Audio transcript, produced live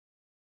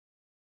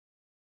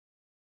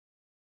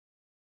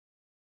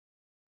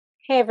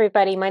Hey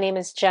everybody, my name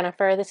is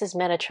Jennifer. This is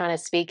Metatron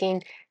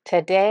speaking.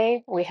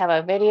 Today we have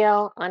a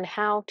video on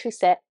how to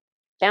set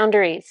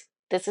boundaries.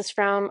 This is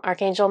from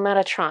Archangel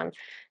Metatron.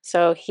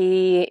 So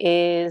he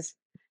is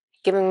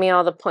giving me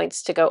all the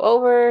points to go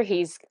over.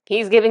 He's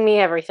giving me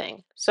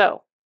everything.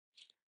 So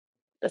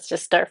let's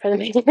just start from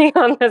the beginning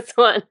on this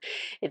one.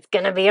 It's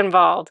gonna be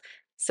involved.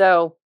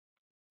 So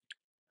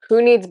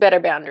who needs better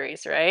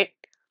boundaries, right?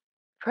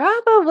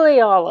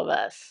 Probably all of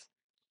us.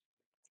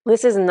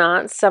 This is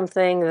not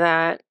something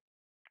that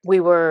we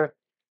were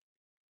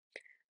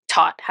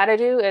taught how to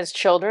do as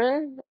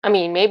children. I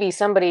mean, maybe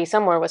somebody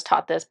somewhere was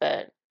taught this,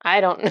 but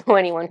I don't know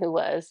anyone who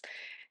was.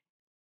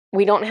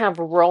 We don't have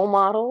role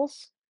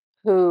models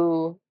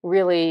who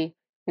really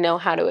know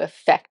how to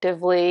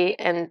effectively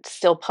and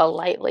still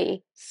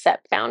politely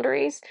set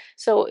boundaries.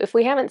 So if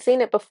we haven't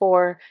seen it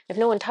before, if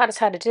no one taught us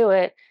how to do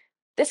it,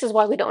 this is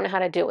why we don't know how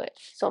to do it.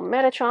 So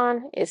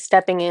Metatron is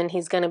stepping in.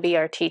 He's going to be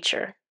our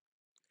teacher.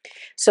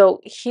 So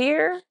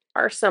here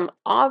are some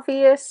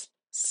obvious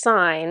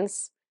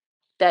signs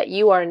that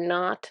you are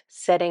not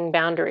setting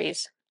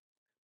boundaries.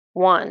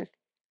 One,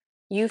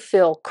 you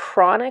feel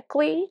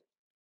chronically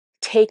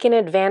taken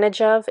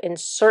advantage of in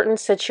certain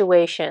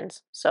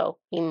situations. So,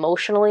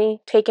 emotionally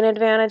taken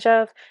advantage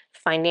of,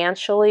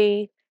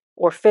 financially,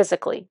 or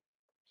physically.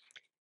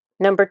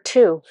 Number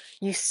two,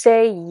 you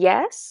say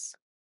yes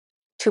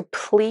to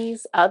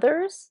please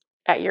others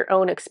at your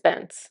own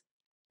expense.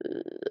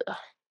 Ugh,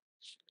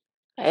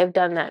 I have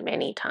done that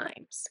many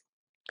times.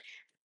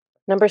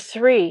 Number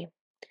three,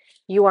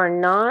 you are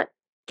not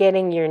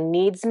getting your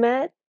needs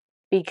met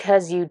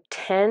because you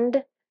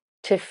tend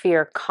to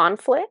fear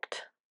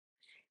conflict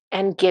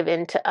and give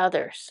in to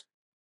others.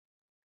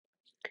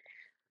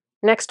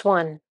 Next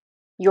one,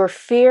 your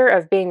fear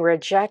of being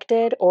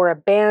rejected or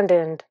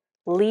abandoned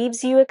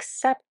leaves you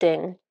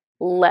accepting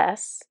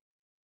less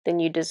than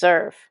you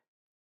deserve.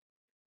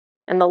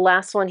 And the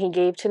last one he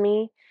gave to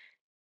me,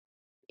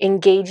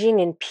 engaging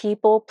in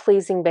people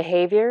pleasing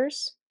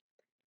behaviors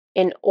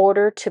in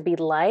order to be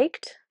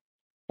liked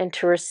and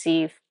to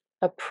receive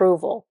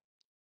approval.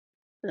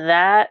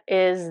 That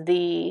is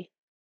the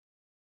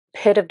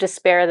pit of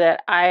despair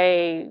that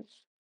I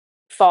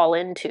fall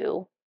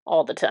into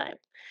all the time.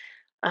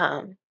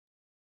 Um,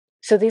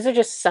 so these are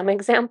just some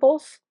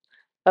examples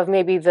of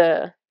maybe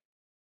the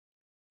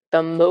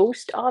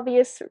most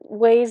obvious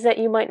ways that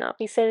you might not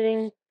be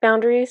setting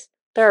boundaries.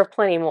 There are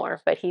plenty more,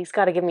 but he's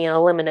got to give me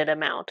a limited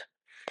amount.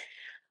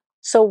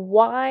 So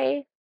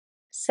why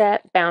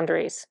set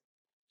boundaries?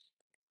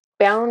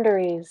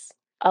 Boundaries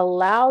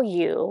allow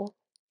you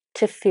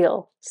to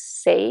feel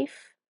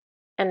safe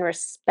and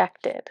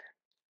respected.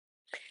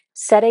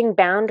 Setting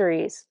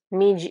boundaries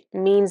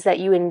means that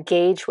you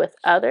engage with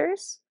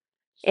others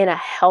in a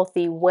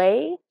healthy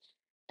way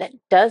that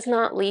does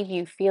not leave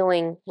you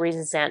feeling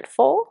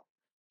resentful,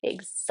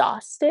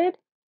 exhausted,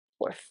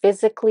 or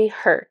physically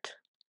hurt.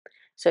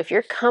 So if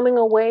you're coming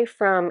away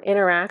from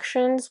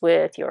interactions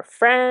with your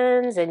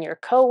friends and your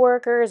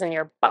coworkers and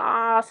your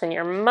boss and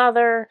your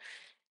mother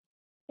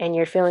and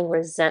you're feeling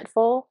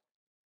resentful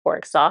or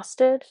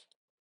exhausted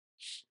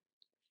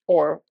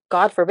or,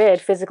 God forbid,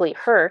 physically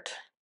hurt,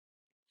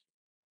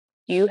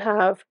 you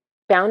have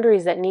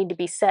boundaries that need to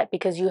be set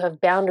because you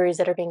have boundaries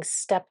that are being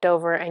stepped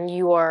over and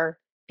you are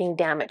being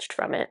damaged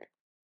from it.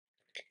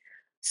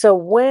 So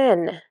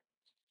when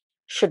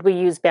should we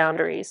use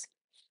boundaries?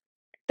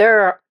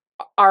 There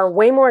are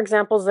way more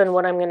examples than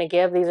what I'm going to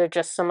give. These are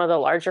just some of the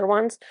larger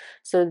ones.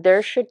 So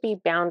there should be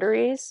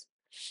boundaries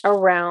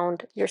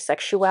around your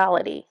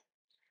sexuality.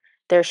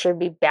 There should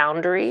be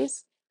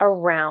boundaries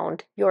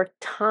around your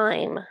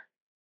time.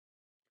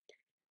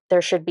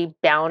 There should be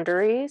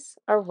boundaries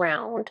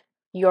around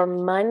your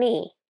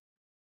money.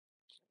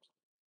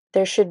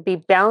 There should be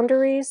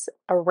boundaries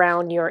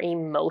around your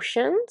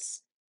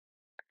emotions.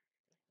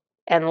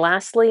 And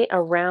lastly,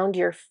 around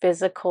your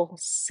physical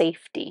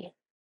safety.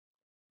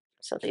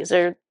 So these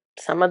are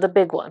some of the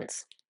big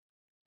ones.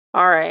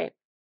 All right.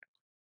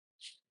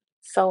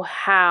 So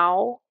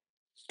how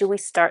do we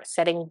start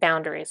setting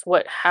boundaries?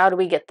 How do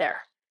we get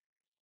there?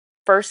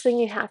 First thing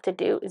you have to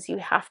do is you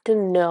have to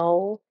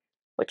know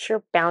what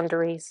your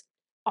boundaries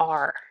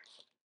are.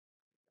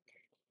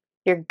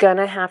 You're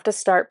gonna have to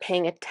start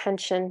paying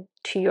attention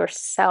to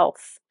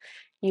yourself.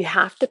 You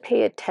have to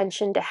pay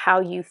attention to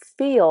how you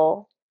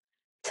feel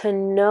to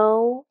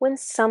know when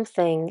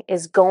something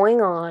is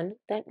going on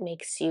that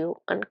makes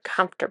you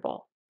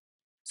uncomfortable.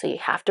 So you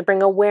have to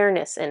bring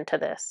awareness into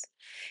this.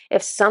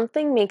 If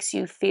something makes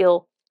you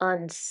feel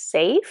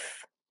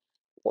unsafe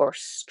or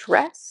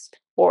stressed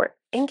or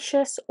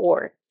anxious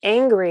or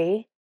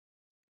angry,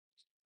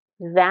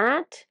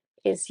 that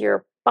is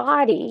your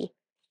body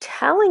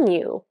telling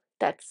you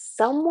that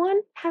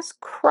someone has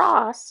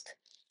crossed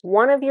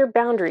one of your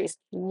boundaries.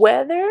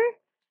 Whether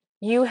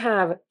you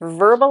have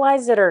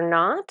verbalized it or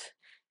not,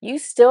 you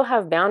still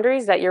have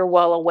boundaries that you're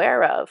well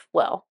aware of.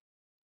 Well,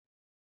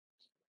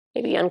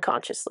 maybe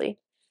unconsciously.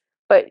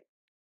 But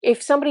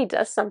if somebody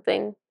does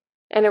something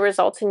and it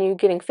results in you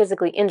getting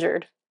physically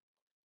injured,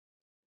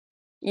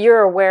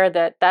 you're aware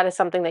that that is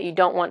something that you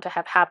don't want to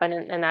have happen,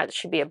 and that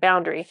should be a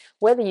boundary,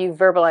 whether you've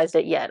verbalized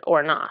it yet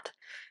or not.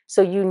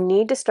 So you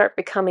need to start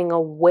becoming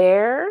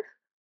aware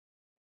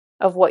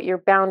of what your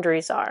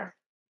boundaries are.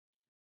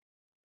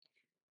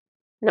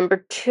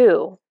 Number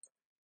two,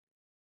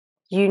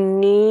 you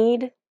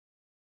need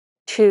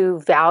to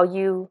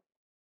value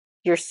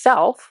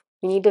yourself.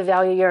 You need to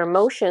value your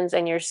emotions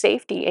and your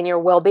safety and your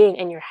well-being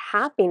and your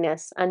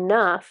happiness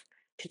enough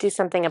to do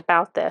something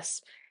about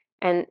this.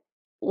 And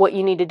what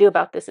you need to do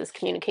about this is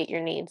communicate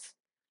your needs.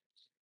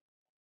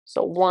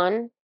 So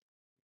one,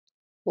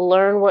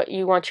 learn what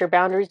you want your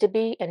boundaries to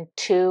be, and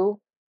two,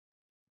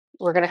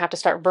 we're going to have to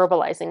start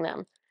verbalizing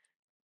them.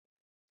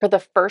 For the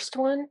first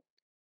one,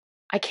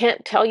 I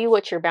can't tell you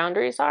what your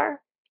boundaries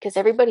are because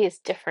everybody is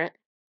different.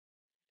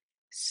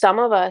 Some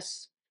of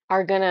us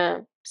are going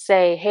to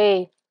say,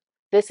 hey,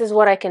 this is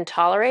what I can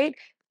tolerate,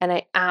 and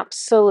I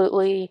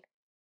absolutely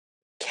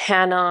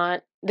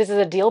cannot, this is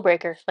a deal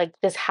breaker. Like,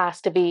 this has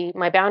to be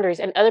my boundaries.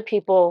 And other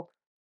people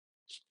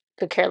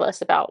could care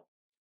less about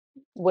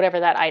whatever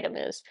that item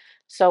is.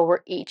 So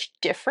we're each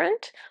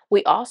different.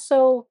 We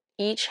also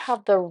each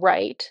have the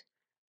right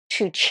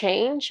to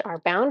change our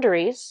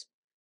boundaries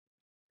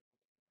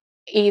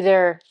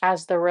either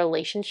as the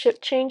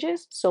relationship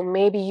changes. So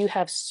maybe you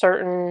have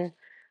certain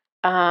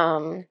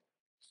um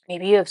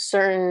maybe you have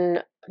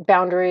certain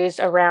boundaries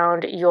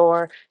around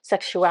your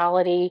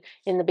sexuality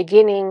in the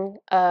beginning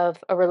of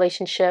a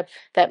relationship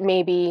that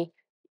maybe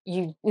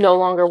you no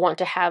longer want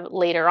to have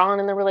later on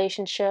in the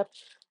relationship,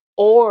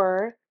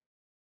 or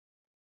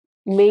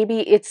maybe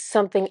it's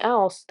something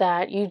else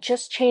that you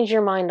just change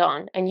your mind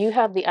on, and you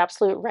have the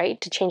absolute right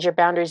to change your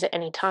boundaries at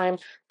any time.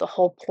 The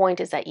whole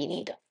point is that you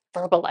need to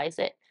verbalize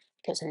it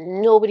because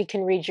nobody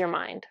can read your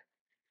mind.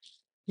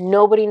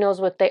 Nobody knows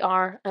what they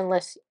are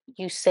unless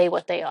you say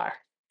what they are.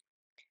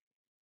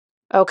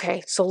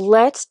 Okay, so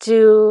let's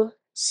do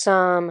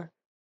some,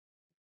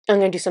 I'm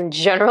going to do some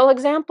general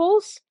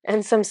examples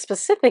and some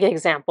specific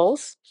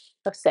examples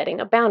of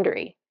setting a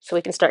boundary so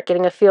we can start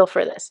getting a feel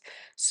for this.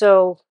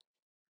 So,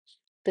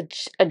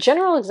 a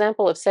general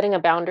example of setting a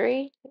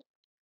boundary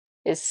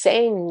is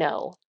saying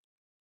no.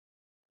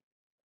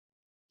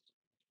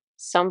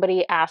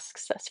 Somebody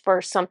asks us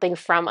for something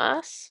from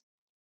us,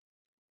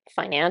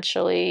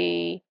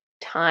 financially,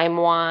 time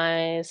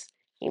wise,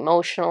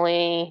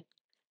 emotionally,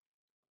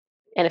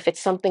 and if it's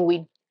something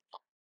we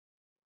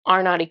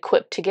are not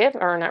equipped to give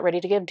or are not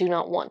ready to give, do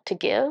not want to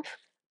give,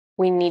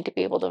 we need to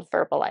be able to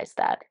verbalize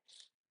that.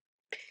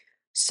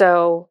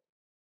 So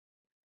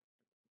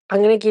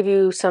I'm going to give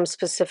you some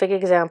specific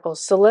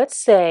examples. So let's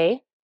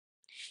say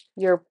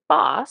your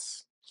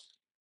boss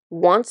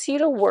wants you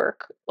to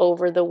work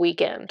over the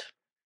weekend.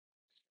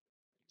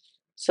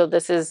 So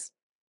this is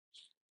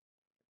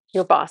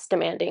your boss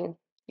demanding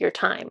your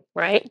time,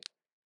 right?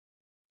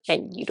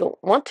 And you don't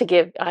want to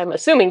give, I'm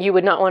assuming you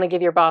would not want to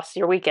give your boss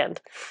your weekend.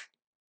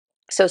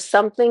 So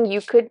something you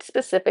could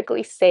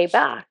specifically say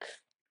back.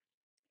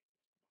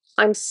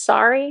 I'm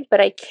sorry, but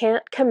I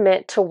can't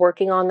commit to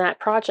working on that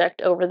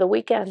project over the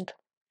weekend.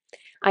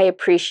 I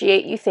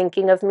appreciate you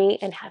thinking of me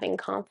and having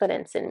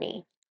confidence in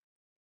me.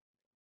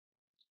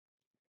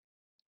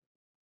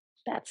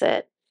 That's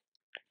it.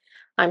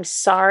 I'm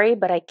sorry,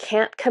 but I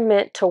can't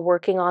commit to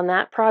working on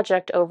that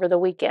project over the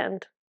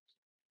weekend.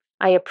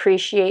 I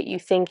appreciate you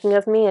thinking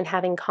of me and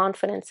having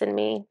confidence in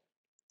me.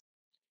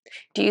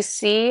 Do you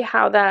see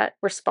how that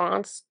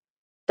response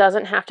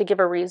doesn't have to give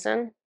a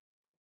reason?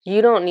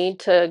 You don't need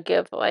to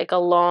give like a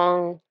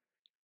long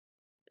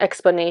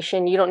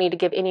explanation. You don't need to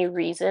give any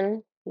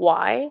reason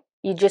why.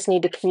 You just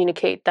need to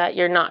communicate that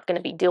you're not going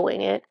to be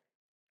doing it.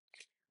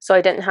 So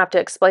I didn't have to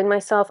explain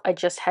myself. I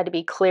just had to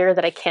be clear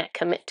that I can't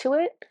commit to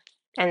it,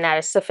 and that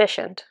is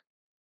sufficient.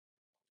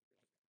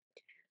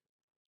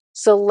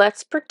 So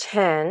let's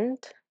pretend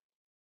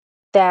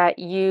that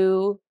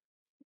you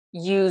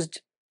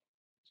used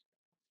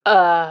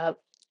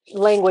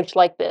language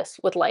like this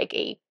with like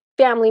a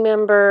family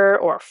member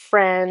or a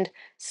friend,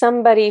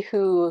 somebody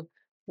who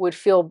would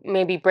feel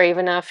maybe brave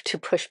enough to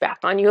push back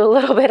on you a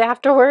little bit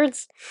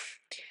afterwards.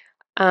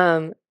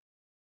 Um,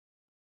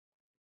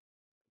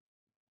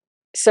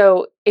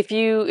 so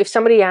if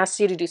somebody asks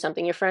you to do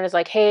something, your friend is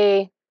like,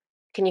 "Hey,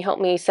 can you help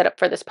me set up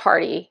for this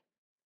party?"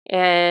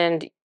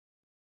 And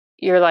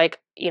you're like,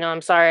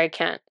 "I'm sorry, I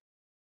can't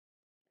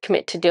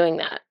commit to doing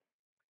that."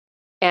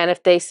 And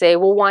if they say,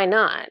 "Well, why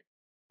not?"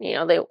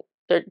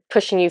 They're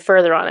pushing you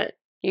further on it.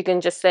 You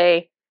can just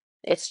say,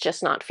 "It's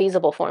just not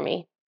feasible for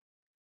me."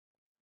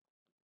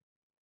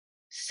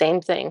 Same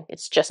thing.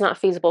 It's just not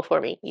feasible for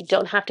me. You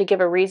don't have to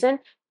give a reason.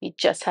 You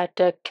just have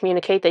to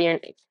communicate that you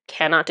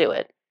cannot do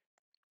it.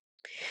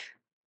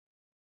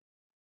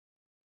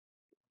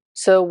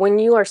 So when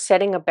you are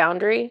setting a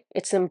boundary,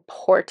 it's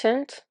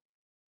important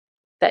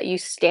that you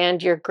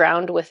stand your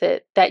ground with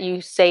it, that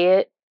you say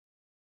it,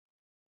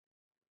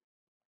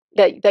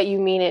 that you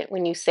mean it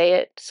when you say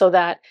it, so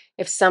that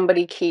if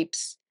somebody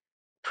keeps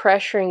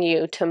pressuring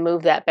you to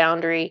move that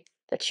boundary,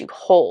 that you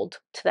hold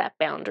to that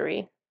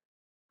boundary.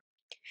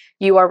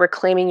 You are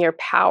reclaiming your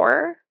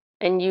power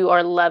and you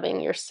are loving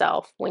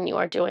yourself when you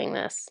are doing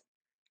this.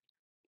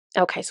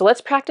 Okay, so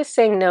let's practice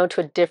saying no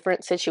to a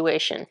different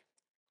situation.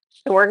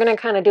 And we're going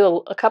to kind of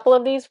do a couple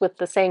of these with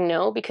the saying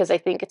no because I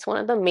think it's one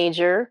of the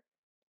major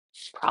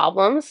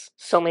problems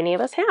so many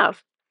of us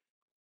have.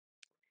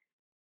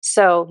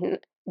 So,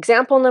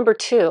 example number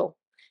 2,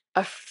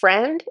 a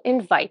friend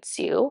invites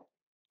you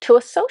to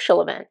a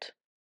social event.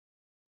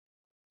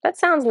 That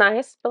sounds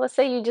nice, but let's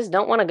say you just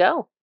don't want to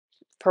go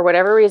for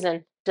whatever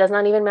reason. Does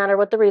not even matter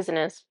what the reason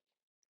is.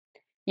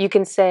 You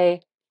can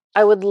say,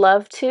 I would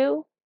love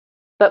to,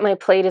 but my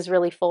plate is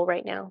really full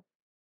right now.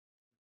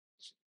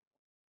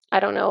 I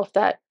don't know if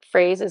that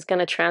phrase is going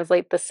to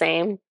translate the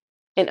same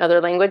in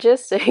other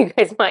languages, so you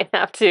guys might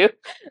have to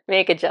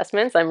make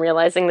adjustments. I'm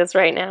realizing this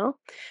right now.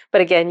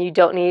 But again, you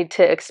don't need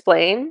to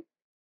explain.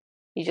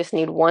 You just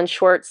need one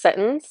short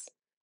sentence.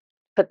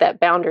 Put that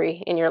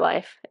boundary in your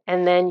life.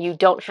 And then you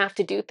don't have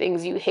to do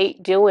things you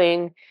hate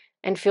doing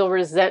and feel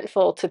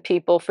resentful to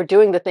people for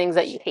doing the things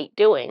that you hate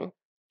doing.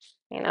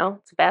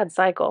 It's a bad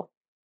cycle.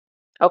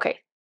 Okay,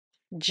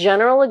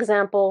 general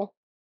example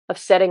of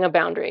setting a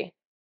boundary.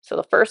 So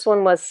the first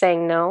one was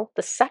saying no.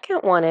 The second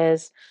one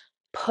is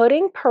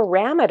putting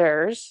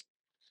parameters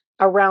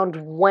around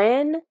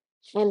when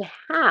and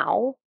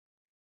how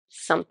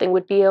something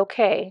would be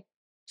okay.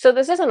 So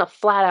this isn't a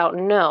flat out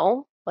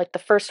no, like the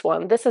first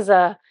one. This is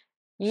a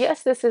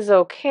yes, this is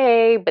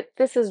okay, but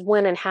this is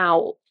when and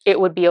how it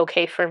would be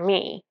okay for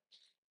me.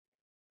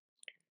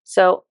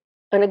 So,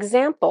 an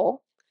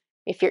example,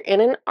 if you're in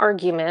an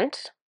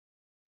argument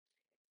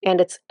and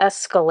it's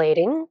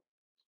escalating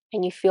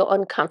and you feel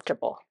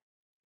uncomfortable,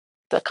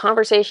 the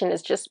conversation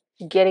is just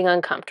getting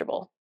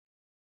uncomfortable.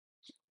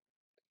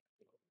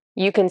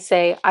 You can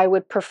say, I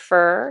would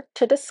prefer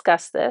to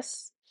discuss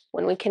this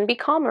when we can be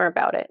calmer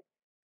about it.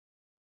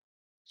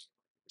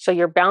 So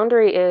your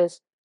boundary is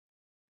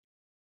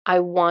I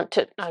want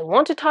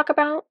to talk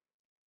about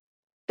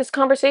this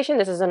conversation.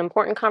 This is an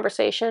important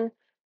conversation,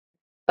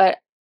 but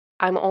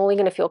I'm only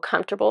going to feel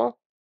comfortable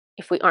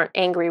if we aren't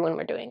angry when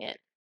we're doing it.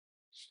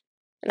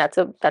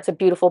 And that's a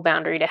beautiful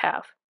boundary to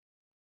have.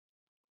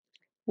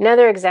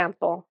 Another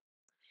example,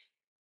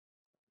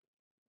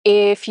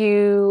 if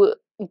you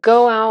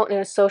go out in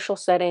a social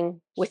setting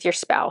with your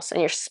spouse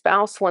and your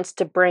spouse wants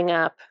to bring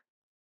up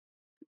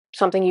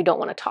something you don't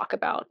want to talk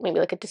about, maybe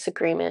like a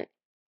disagreement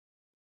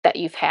that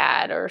you've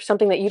had or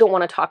something that you don't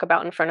want to talk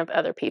about in front of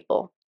other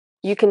people,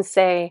 you can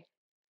say,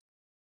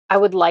 I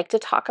would like to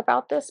talk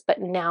about this,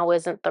 but now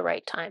isn't the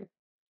right time.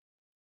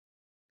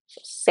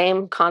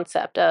 Same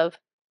concept of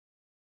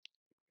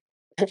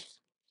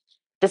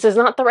this is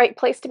not the right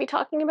place to be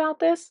talking about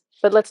this,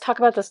 but let's talk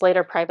about this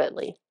later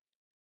privately.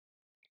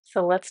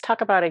 So let's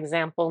talk about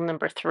example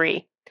number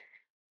 3.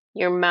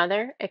 Your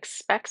mother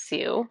expects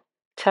you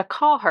to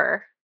call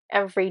her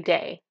every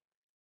day.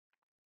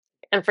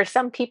 And for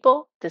some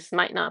people, this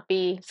might not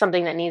be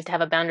something that needs to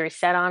have a boundary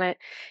set on it.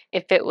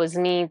 If it was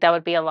me, that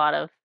would be a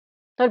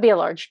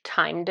large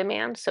time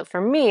demand. So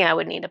for me, I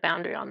would need a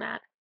boundary on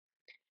that.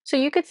 So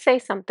you could say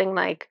something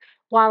like,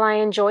 while I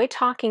enjoy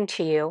talking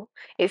to you,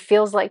 it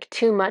feels like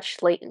too much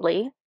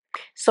lately.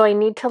 So I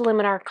need to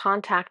limit our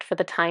contact for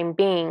the time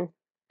being.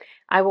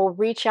 I will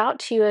reach out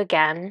to you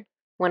again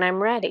when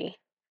I'm ready.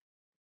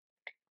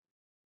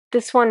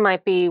 This one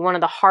might be one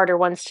of the harder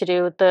ones to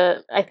do.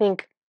 I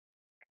think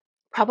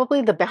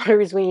probably the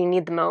boundaries we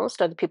need the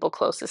most are the people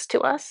closest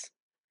to us.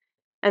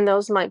 And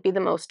those might be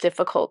the most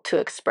difficult to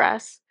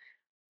express.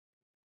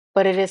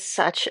 But it is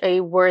such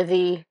a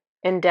worthy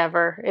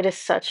endeavor. It is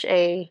such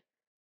a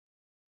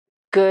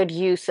good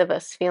use of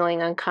us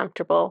feeling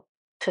uncomfortable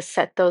to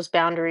set those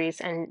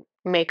boundaries and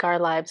make our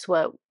lives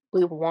what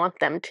we want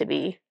them to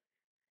be.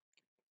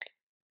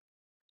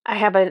 I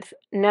have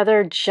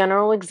another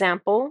general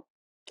example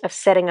of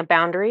setting a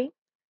boundary,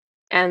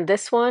 and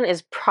this one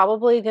is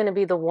probably going to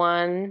be the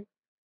one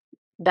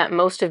that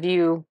most of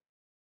you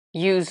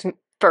use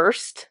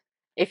first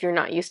if you're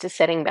not used to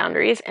setting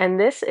boundaries, and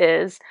this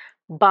is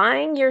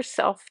buying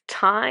yourself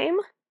time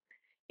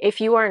if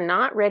you are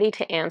not ready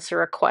to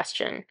answer a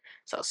question.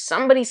 So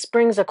somebody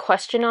springs a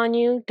question on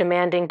you,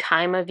 demanding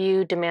time of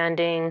you,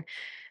 demanding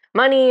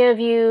money of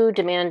you,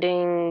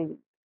 demanding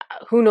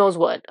who knows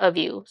what of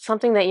you,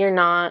 something that you're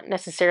not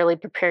necessarily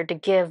prepared to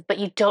give, but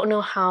you don't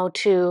know how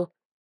to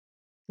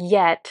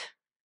yet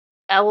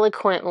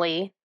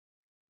eloquently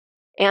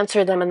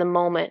answer them in the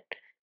moment.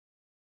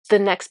 The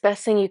next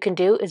best thing you can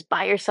do is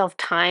buy yourself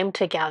time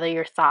to gather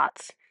your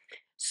thoughts.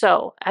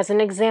 So, as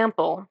an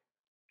example,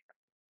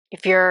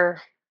 if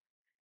you're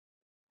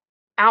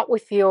out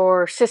with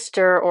your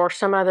sister or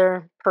some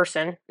other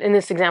person, in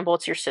this example,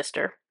 it's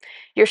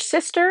your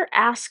sister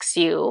asks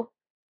you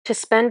to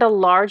spend a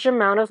large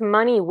amount of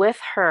money with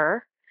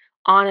her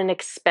on an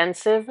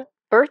expensive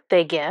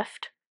birthday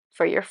gift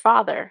for your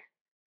father.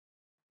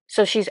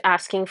 So she's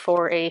asking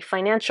for a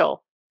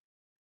financial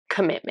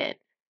commitment.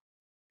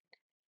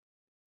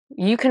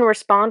 You can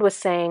respond with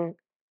saying,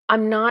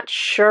 I'm not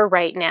sure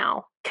right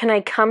now. Can I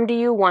come to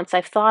you once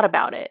I've thought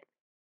about it?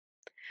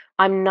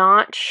 I'm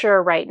not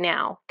sure right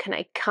now. Can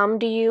I come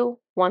to you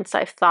once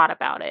I've thought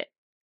about it?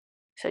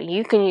 So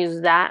you can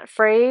use that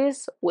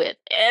phrase with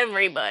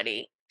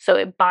everybody. So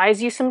it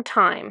buys you some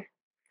time.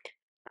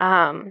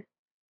 Um,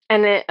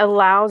 and it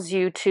allows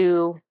you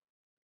to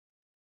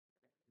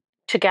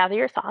gather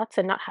your thoughts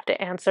and not have to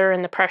answer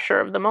in the pressure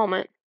of the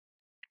moment.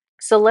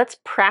 So let's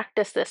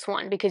practice this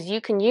one, because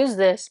you can use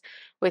this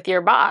with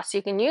your boss,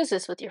 you can use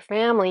this with your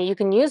family, you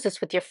can use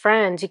this with your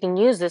friends, you can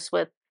use this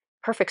with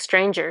perfect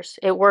strangers.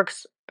 It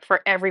works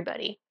for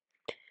everybody.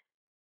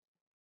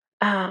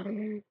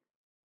 Um,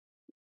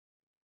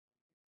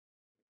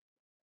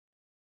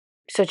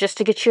 so just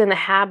to get you in the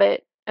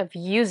habit of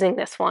using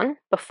this one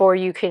before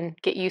you can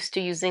get used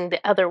to using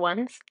the other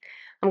ones,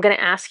 I'm going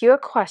to ask you a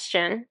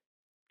question,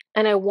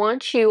 and I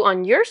want you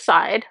on your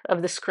side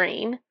of the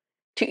screen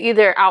to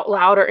either out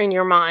loud or in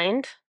your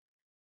mind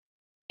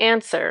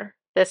answer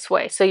this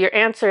way. So your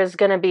answer is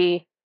going to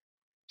be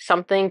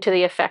something to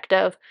the effect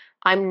of,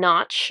 I'm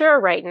not sure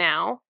right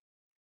now.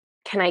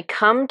 Can I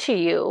come to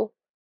you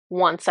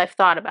once I've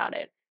thought about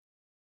it?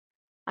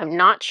 I'm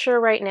not sure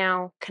right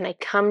now. Can I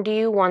come to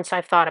you once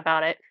I've thought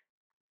about it?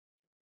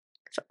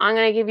 So I'm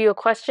going to give you a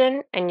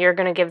question and you're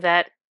going to give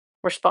that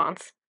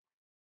response.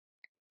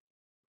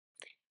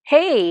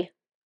 Hey,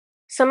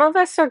 some of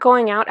us are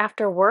going out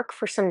after work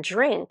for some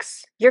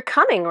drinks. You're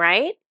coming,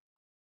 right?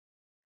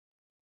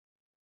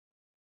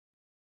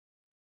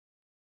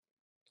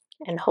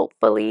 And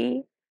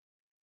hopefully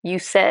you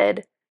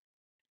said,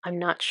 I'm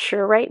not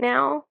sure right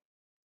now.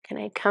 Can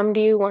I come to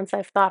you once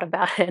I've thought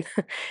about it?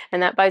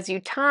 And that buys you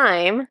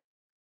time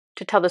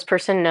to tell this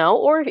person no.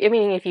 Or, I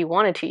mean, if you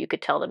wanted to, you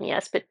could tell them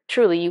yes, but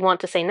truly you want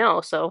to say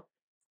no. So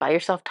buy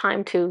yourself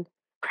time to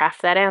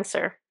craft that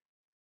answer.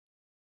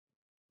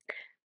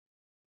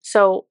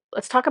 So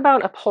let's talk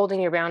about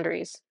upholding your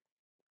boundaries.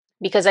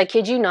 Because I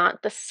kid you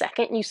not, the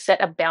second you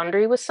set a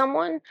boundary with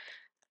someone,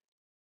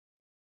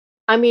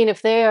 I mean,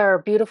 if they are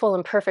a beautiful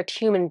and perfect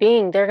human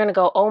being, they're going to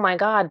go, oh my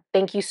God,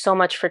 thank you so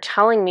much for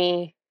telling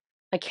me.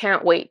 I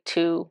can't wait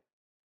to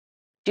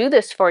do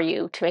this for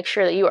you to make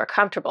sure that you are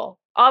comfortable.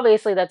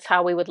 Obviously, that's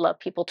how we would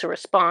love people to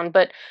respond.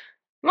 But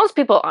most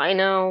people I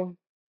know,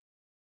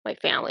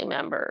 like family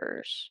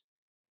members,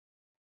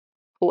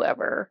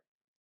 whoever,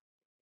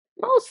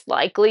 most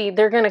likely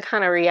they're going to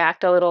kind of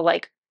react a little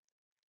like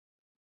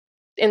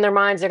in their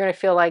minds, they're going to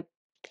feel like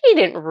they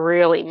didn't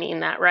really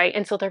mean that, right?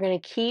 And so they're going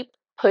to keep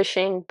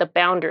pushing the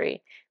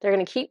boundary. They're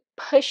going to keep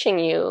pushing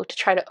you to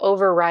try to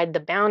override the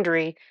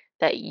boundary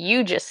that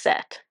you just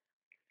set.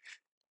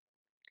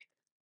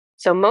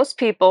 So most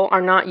people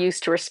are not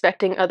used to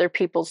respecting other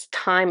people's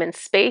time and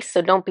space.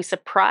 So don't be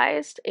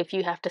surprised if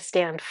you have to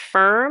stand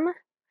firm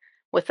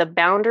with a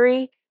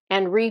boundary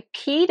and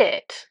repeat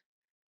it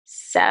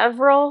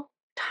several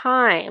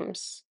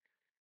times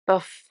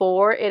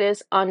before it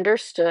is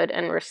understood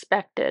and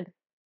respected.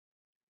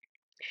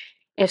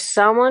 If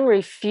someone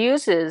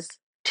refuses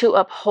to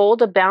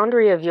uphold a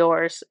boundary of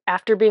yours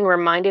after being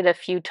reminded a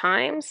few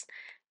times,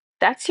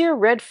 that's your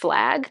red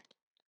flag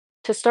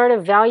to start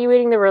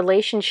evaluating the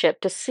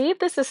relationship to see if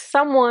this is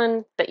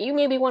someone that you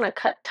maybe want to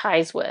cut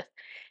ties with.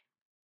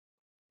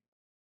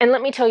 And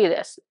let me tell you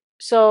this.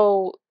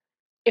 So,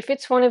 if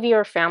it's one of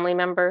your family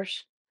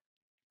members,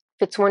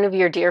 if it's one of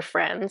your dear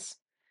friends,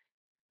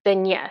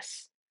 then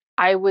yes,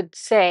 I would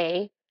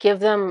say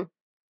give them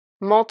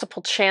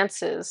multiple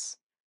chances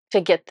to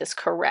get this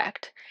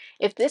correct.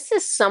 If this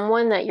is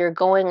someone that you're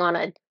going on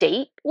a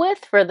date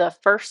with for the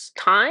first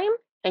time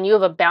and you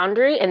have a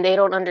boundary and they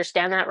don't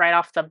understand that right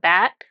off the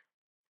bat,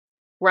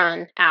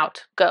 run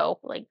out, go.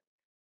 Like,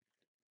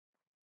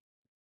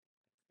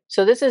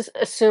 so this is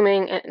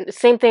assuming the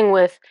same thing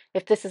with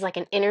if this is like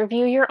an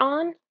interview you're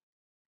on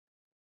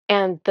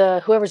and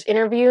the whoever's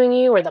interviewing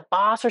you or the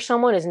boss or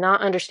someone is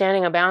not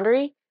understanding a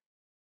boundary,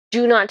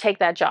 do not take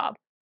that job.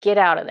 Get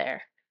out of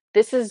there.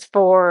 This is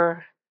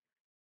for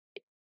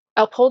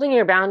upholding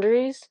your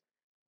boundaries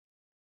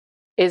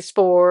is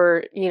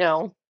for,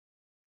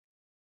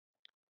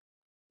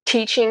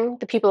 teaching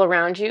the people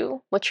around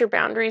you what your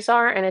boundaries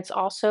are. And it's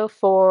also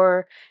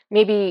for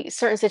maybe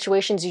certain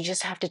situations you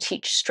just have to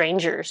teach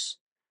strangers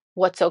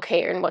what's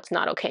okay and what's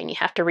not okay. And you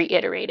have to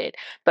reiterate it.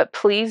 But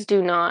please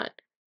do not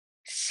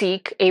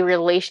seek a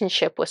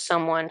relationship with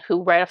someone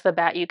who right off the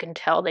bat you can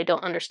tell they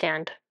don't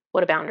understand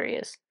what a boundary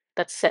is.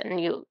 That's setting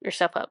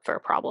yourself up for a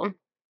problem.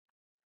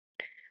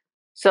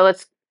 So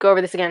let's go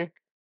over this again.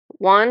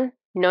 1,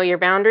 know your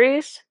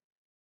boundaries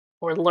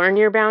or learn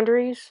your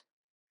boundaries.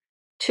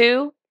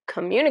 2,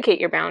 communicate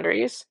your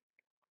boundaries.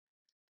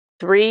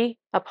 3,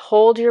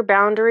 uphold your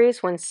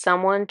boundaries when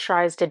someone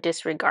tries to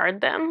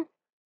disregard them.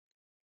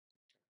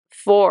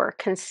 4,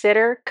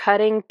 consider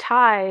cutting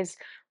ties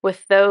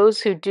with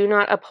those who do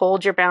not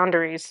uphold your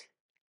boundaries.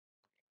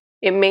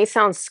 It may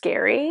sound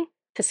scary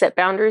to set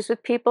boundaries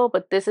with people,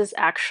 but this is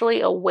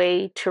actually a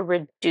way to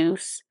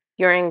reduce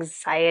your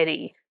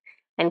anxiety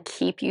and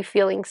keep you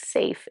feeling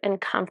safe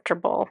and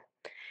comfortable.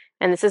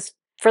 And this is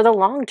for the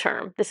long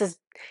term. This is,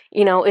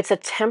 it's a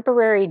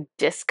temporary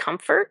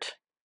discomfort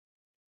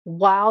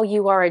while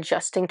you are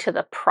adjusting to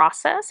the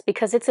process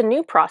because it's a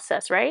new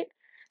process, right?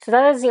 So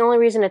that is the only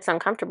reason it's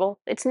uncomfortable.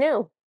 It's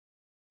new.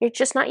 You're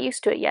just not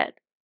used to it yet.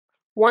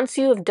 Once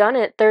you have done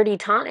it 30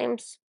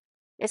 times,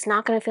 it's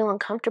not going to feel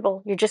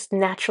uncomfortable. You're just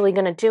naturally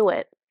going to do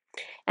it.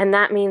 And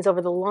that means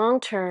over the long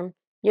term,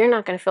 you're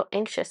not going to feel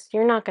anxious.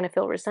 You're not going to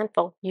feel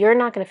resentful. You're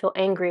not going to feel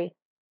angry.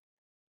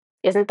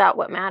 Isn't that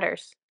what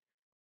matters?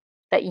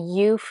 That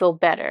you feel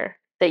better,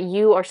 that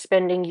you are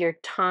spending your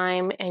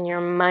time and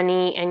your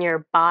money and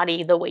your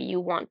body the way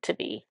you want to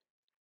be.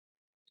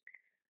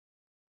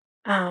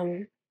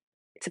 Um,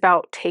 it's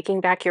about taking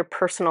back your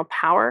personal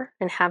power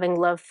and having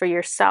love for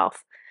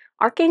yourself.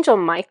 Archangel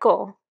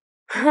Michael,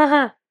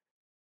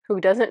 who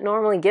doesn't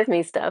normally give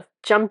me stuff,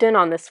 jumped in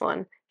on this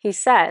one. He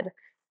said,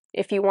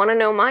 if you want to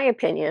know my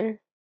opinion,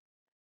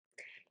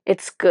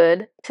 it's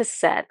good to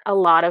set a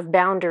lot of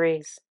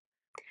boundaries.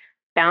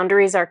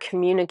 Boundaries are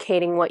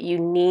communicating what you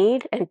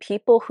need, and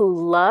people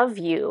who love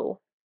you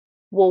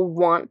will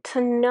want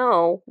to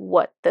know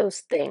what those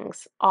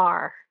things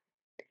are.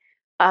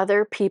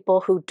 Other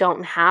people who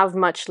don't have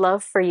much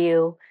love for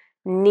you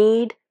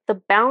need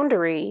the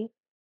boundary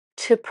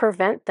to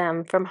prevent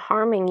them from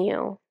harming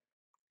you.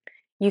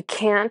 You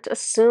can't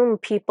assume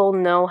people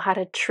know how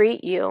to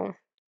treat you.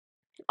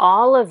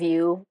 All of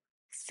you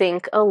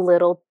think a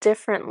little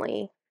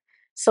differently.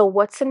 So,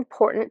 what's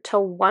important to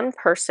one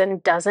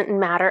person doesn't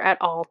matter at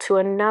all to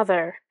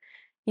another.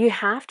 You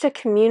have to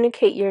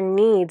communicate your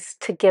needs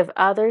to give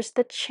others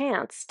the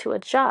chance to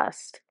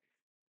adjust.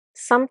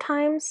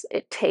 Sometimes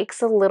it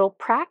takes a little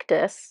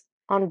practice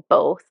on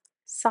both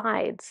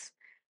sides,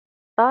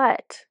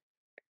 but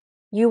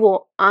you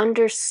will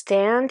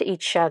understand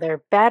each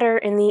other better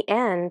in the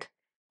end,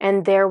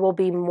 and there will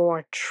be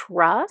more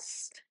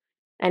trust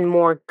and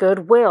more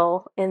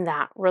goodwill in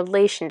that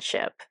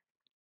relationship.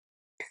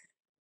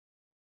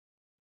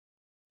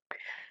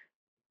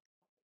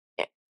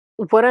 Eh,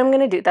 What I'm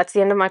going to do, that's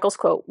the end of Michael's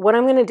quote. What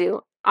I'm going to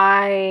do,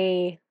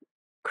 I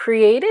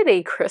created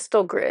a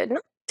crystal grid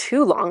not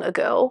too long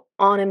ago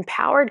on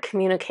empowered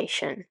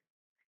communication.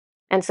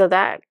 And so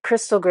that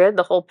crystal grid,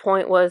 the whole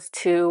point was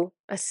to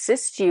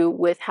assist you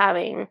with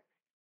having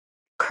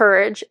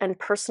courage and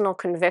personal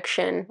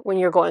conviction when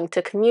you're going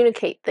to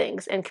communicate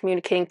things and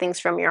communicating things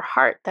from your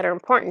heart that are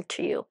important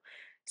to you.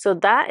 So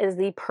that is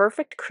the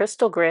perfect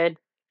crystal grid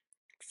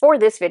for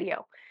this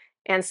video.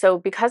 And so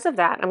because of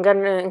that, I'm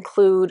going to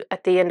include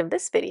at the end of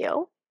this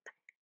video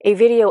a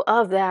video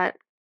of that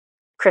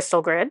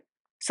crystal grid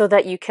so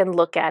that you can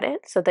look at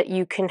it, so that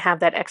you can have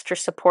that extra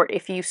support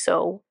if you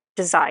so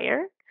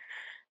desire.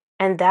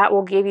 And that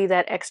will give you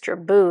that extra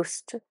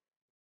boost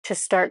to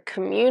start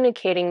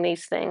communicating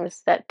these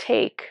things that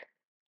take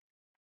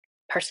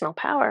personal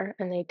power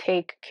and they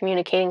take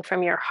communicating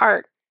from your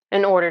heart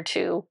in order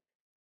to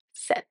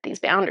set these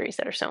boundaries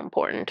that are so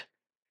important.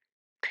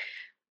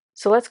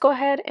 So let's go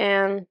ahead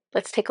and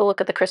let's take a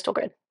look at the crystal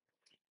grid.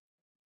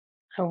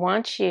 I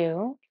want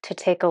you to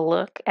take a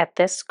look at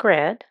this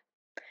grid.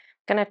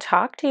 I'm going to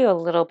talk to you a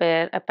little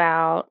bit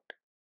about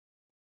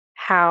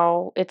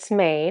how it's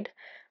made,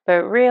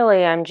 but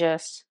really I'm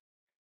just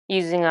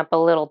using up a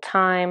little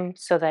time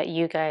so that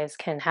you guys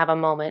can have a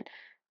moment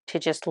to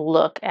just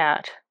look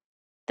at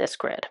this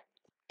grid.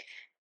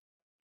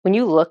 When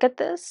you look at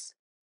this,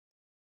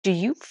 do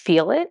you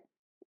feel it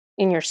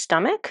in your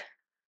stomach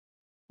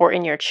or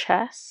in your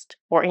chest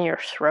or in your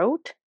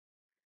throat?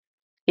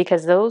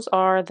 Because those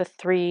are the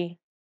three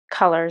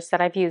colors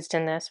that I've used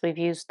in this. We've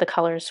used the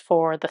colors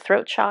for the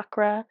throat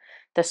chakra,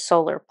 the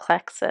solar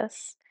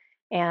plexus,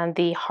 and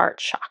the heart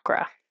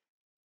chakra.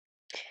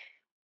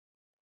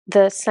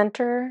 The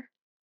center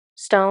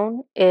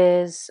stone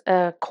is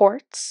a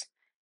quartz.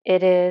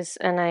 It is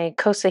an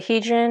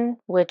icosahedron,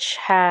 which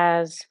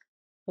has,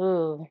 I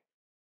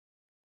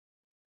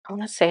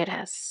want to say it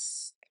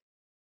has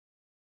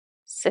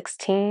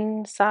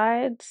 16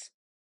 sides.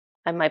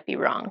 I might be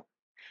wrong.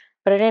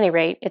 But at any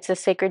rate, it's a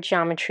sacred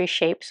geometry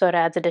shape, so it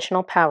adds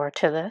additional power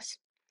to this.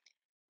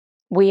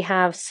 We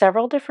have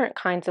several different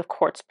kinds of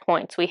quartz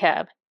points. We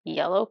have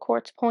yellow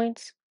quartz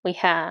points, we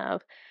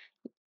have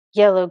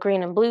yellow,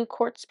 green, and blue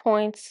quartz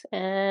points,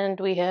 and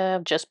we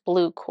have just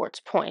blue quartz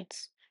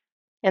points.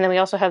 And then we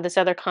also have this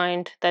other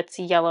kind that's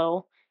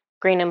yellow,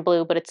 green, and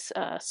blue, but it's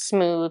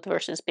smooth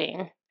versus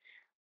being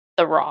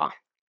the raw.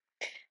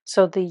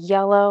 So the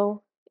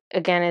yellow,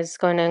 again, is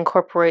going to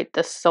incorporate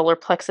the solar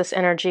plexus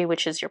energy,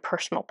 which is your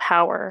personal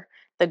power.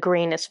 The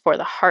green is for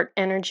the heart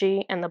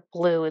energy, and the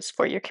blue is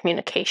for your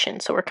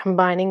communication. So we're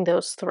combining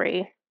those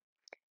three.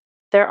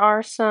 There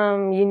are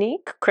some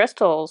unique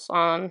crystals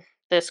on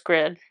this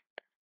grid.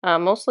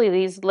 Mostly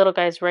these little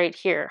guys right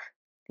here.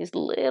 These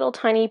little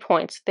tiny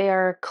points. They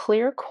are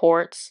clear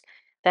quartz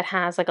that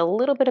has like a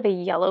little bit of a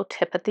yellow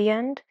tip at the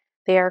end.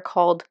 They are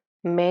called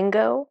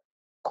mango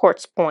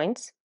quartz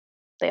points.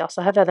 They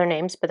also have other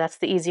names, but that's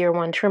the easier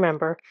one to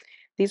remember.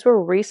 These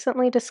were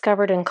recently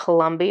discovered in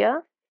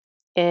Colombia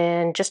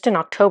just in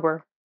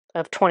October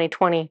of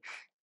 2020.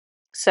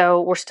 So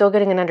we're still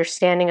getting an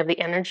understanding of the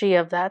energy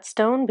of that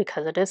stone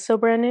because it is so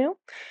brand new,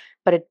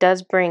 but it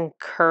does bring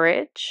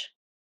courage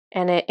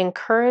and it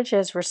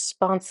encourages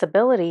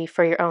responsibility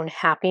for your own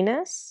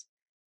happiness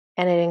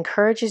and it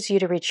encourages you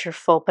to reach your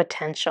full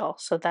potential.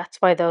 So that's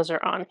why those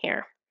are on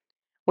here.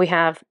 We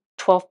have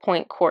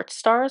 12-point quartz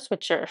stars,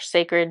 which are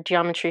sacred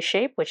geometry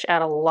shape, which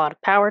add a lot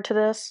of power to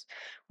this.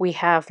 We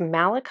have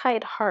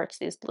malachite hearts,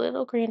 these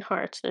little green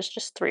hearts. There's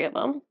just 3 of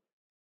them.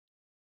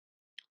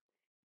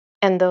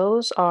 And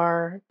those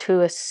are to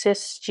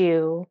assist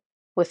you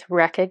with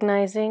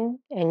recognizing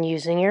and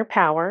using your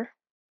power.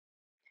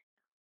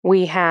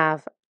 We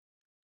have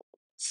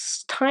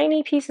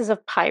tiny pieces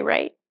of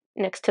pyrite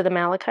next to the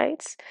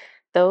malachites.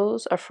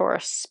 Those are for a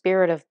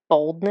spirit of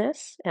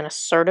boldness and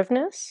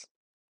assertiveness.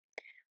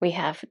 We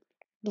have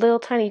little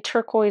tiny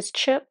turquoise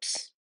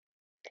chips.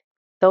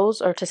 Those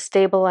are to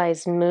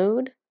stabilize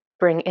mood,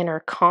 bring inner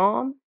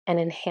calm, and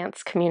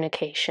enhance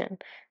communication.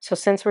 So,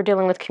 since we're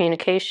dealing with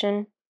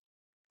communication,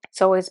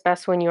 it's always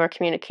best when you are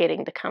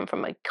communicating to come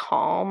from a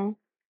calm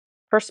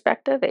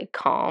perspective, a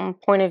calm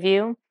point of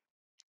view.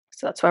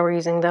 So, that's why we're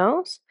using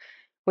those.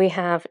 We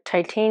have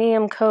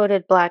titanium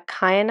coated black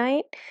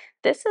kyanite.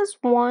 This is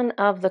one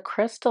of the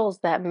crystals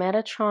that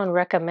Metatron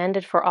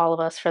recommended for all of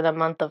us for the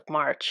month of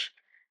March.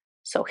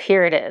 So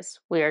here it is.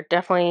 We are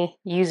definitely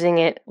using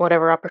it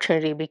whatever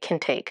opportunity we can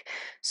take.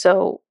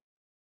 So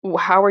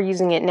how we're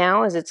using it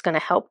now is it's going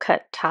to help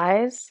cut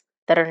ties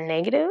that are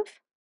negative,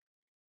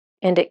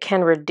 and it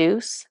can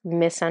reduce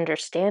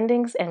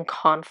misunderstandings and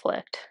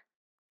conflict.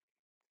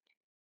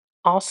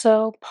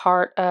 Also,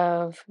 part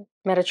of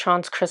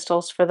Metatron's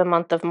crystals for the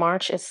month of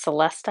March is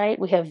celestite.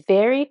 We have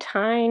very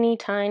tiny,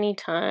 tiny,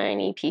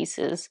 tiny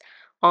pieces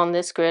on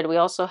this grid. We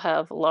also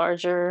have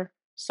larger,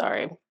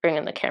 sorry,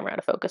 bringing the camera out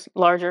of focus,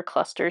 larger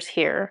clusters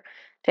here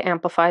to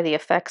amplify the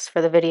effects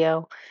for the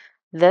video.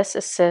 This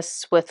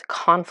assists with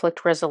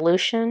conflict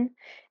resolution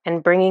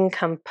and bringing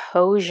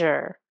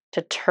composure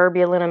to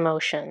turbulent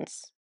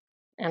emotions.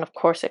 And of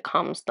course, it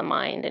calms the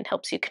mind and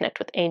helps you connect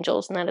with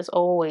angels, and that is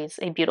always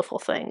a beautiful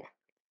thing.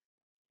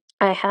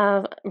 I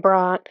have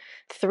brought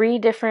 3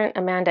 different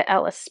Amanda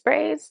Ellis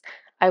sprays.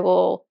 I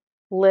will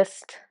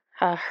list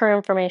her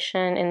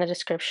information in the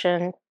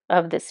description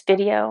of this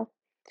video.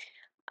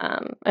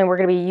 And we're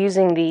going to be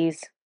using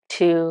these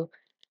to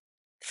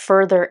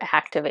further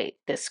activate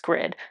this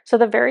grid. So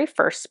the very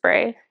first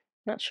spray,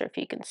 not sure if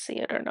you can see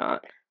it or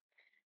not,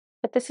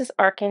 but this is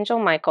Archangel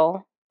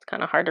Michael. It's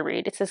kind of hard to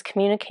read. It says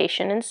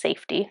communication and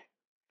safety.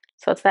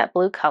 So it's that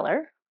blue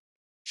color.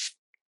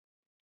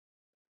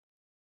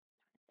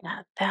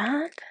 Got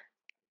that.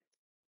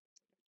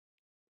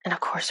 And of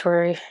course,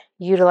 we're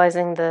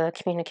utilizing the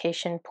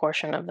communication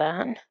portion of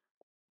that.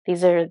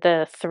 These are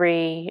the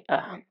 3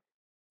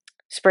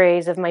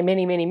 sprays of my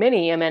many, many,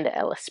 many Amanda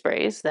Ellis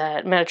sprays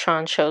that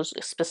Metatron chose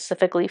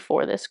specifically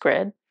for this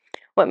grid.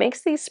 What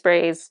makes these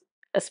sprays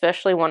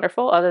especially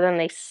wonderful, other than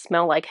they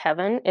smell like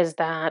heaven, is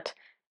that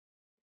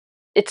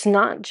it's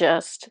not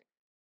just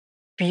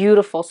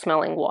beautiful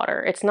smelling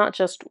water. It's not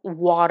just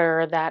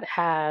water that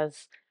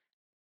has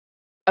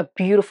a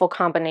beautiful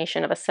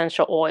combination of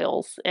essential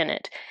oils in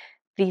it.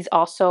 These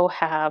also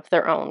have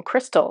their own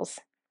crystals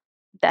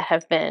that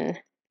have been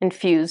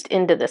infused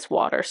into this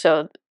water.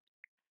 So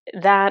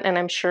that, and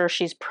I'm sure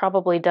she's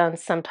probably done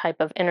some type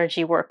of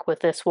energy work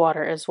with this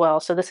water as well.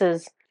 So this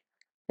is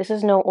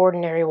no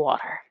ordinary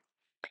water.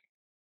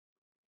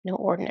 No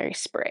ordinary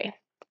spray.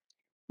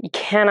 You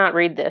cannot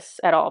read this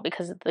at all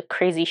because of the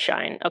crazy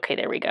shine. Okay,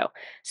 there we go.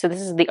 So this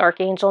is the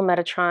Archangel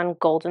Metatron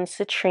Golden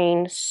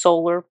Citrine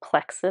Solar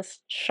Plexus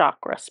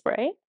Chakra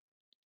Spray.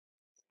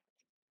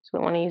 So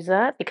we want to use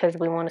that because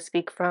we want to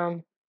speak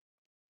from,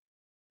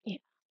 yeah,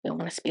 we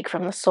want to speak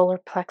from the solar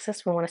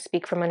plexus. We want to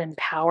speak from an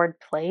empowered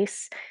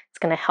place. It's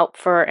going to help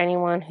for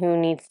anyone who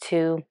needs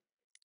to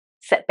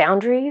set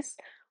boundaries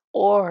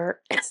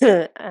or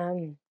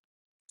um,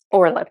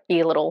 or like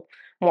be a little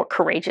more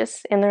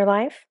courageous in their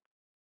life.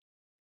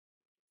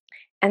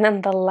 And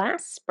then the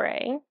last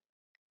spray,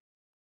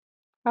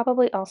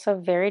 probably also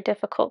very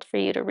difficult for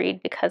you to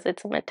read because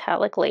it's a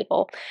metallic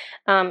label.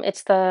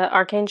 It's the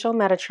Archangel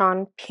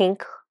Metatron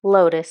Pink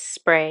Lotus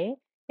Spray.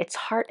 It's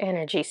Heart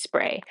Energy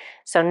Spray.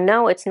 So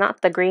no, it's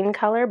not the green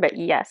color, but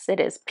yes, it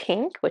is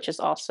pink, which is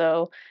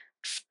also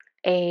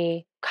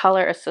a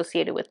color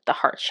associated with the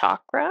heart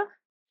chakra.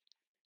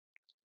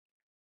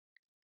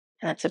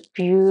 And it's a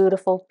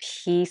beautiful,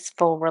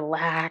 peaceful,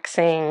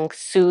 relaxing,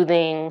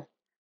 soothing,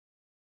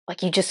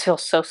 like you just feel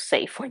so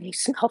safe when you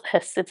smell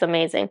this. It's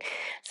amazing.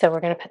 So we're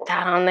going to put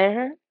that on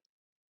there.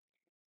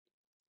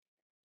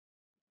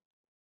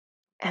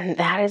 And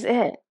that is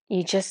it.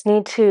 You just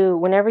need to,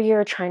 whenever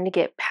you're trying to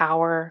get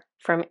power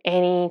from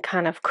any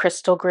kind of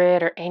crystal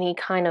grid or any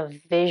kind of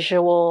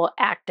visual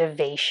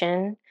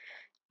activation,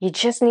 you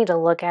just need to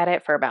look at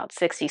it for about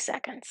 60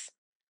 seconds.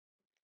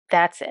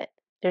 That's it.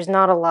 There's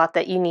not a lot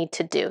that you need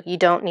to do. You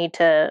don't need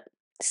to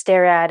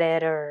stare at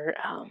it, or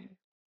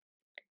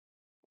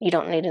you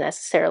don't need to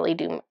necessarily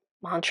do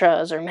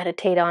mantras or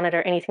meditate on it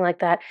or anything like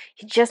that.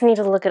 You just need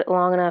to look at it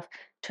long enough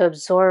to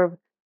absorb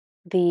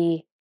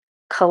the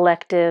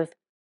collective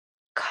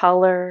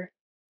color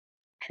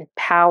and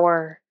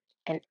power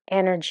and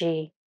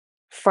energy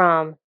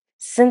from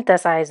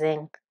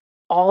synthesizing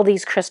all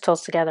these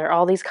crystals together,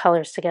 all these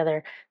colors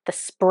together, the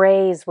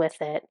sprays with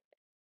it.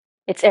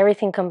 It's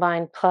everything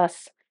combined.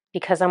 Plus,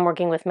 because I'm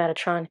working with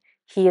Metatron,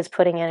 he is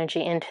putting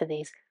energy into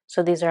these.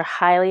 So these are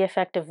highly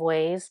effective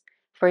ways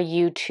for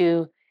you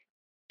to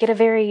get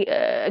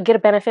a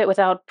benefit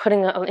without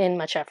putting in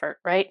much effort,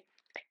 right?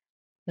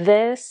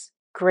 This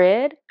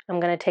grid, I'm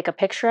going to take a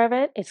picture of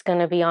it. It's going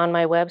to be on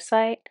my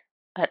website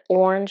at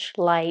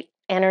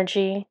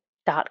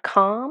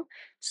orangelightenergy.com.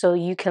 So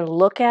you can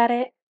look at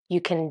it,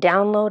 you can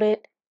download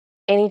it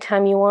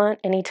anytime you want,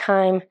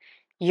 anytime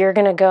you're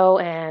going to go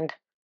and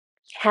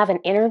have an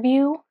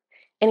interview,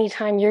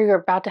 anytime you're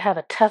about to have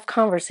a tough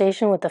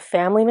conversation with a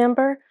family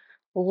member.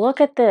 Look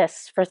at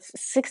this for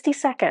 60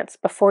 seconds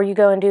before you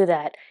go and do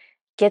that.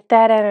 Get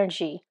that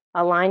energy,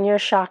 align your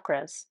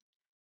chakras.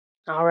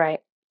 All right.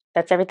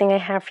 That's everything I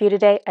have for you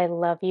today. I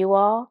love you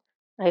all.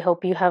 I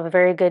hope you have a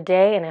very good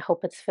day, and I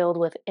hope it's filled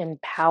with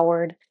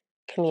empowered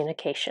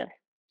communication.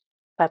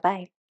 Bye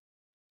bye.